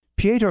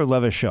Pyotr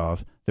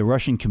Levashov, the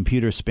Russian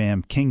computer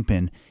spam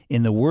kingpin,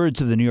 in the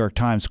words of the New York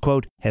Times,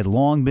 quote, had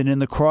long been in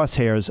the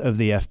crosshairs of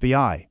the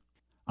FBI.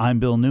 I'm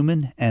Bill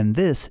Newman, and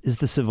this is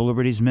the Civil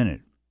Liberties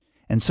Minute.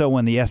 And so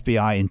when the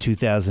FBI in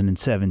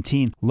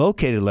 2017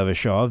 located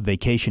Levashov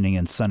vacationing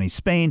in sunny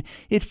Spain,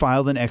 it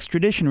filed an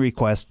extradition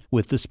request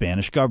with the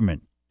Spanish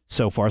government.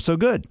 So far, so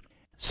good.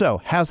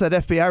 So how's that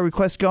FBI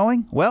request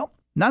going? Well,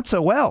 not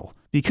so well.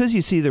 Because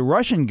you see, the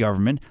Russian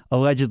government,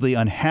 allegedly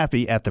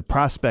unhappy at the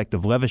prospect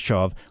of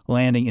Levashov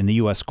landing in the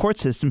U.S. court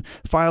system,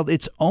 filed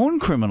its own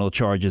criminal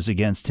charges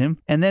against him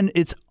and then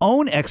its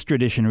own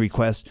extradition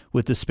request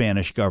with the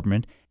Spanish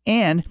government.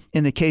 And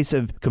in the case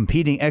of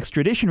competing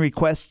extradition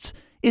requests,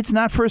 it's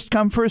not first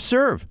come, first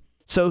serve.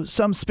 So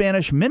some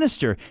Spanish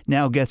minister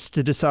now gets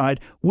to decide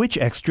which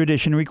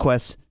extradition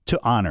requests to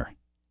honor.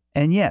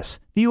 And yes,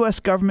 the U.S.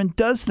 government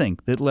does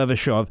think that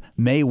Levashov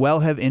may well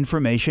have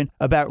information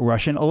about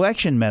Russian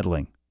election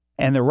meddling.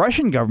 And the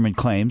Russian government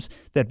claims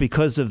that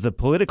because of the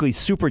politically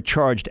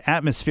supercharged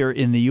atmosphere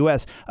in the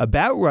U.S.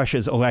 about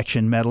Russia's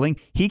election meddling,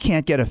 he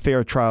can't get a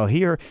fair trial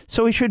here,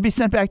 so he should be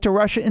sent back to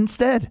Russia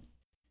instead.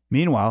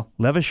 Meanwhile,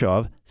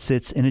 Levashov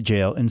sits in a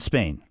jail in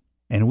Spain.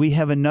 And we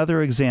have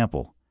another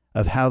example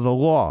of how the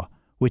law,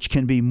 which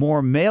can be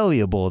more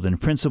malleable than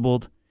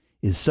principled,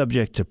 is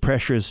subject to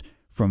pressures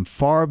from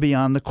far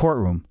beyond the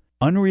courtroom,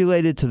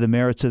 unrelated to the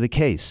merits of the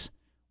case,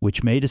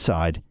 which may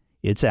decide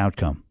its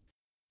outcome.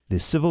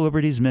 This Civil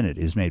Liberties Minute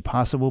is made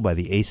possible by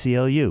the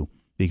ACLU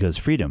because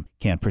freedom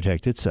can't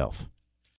protect itself.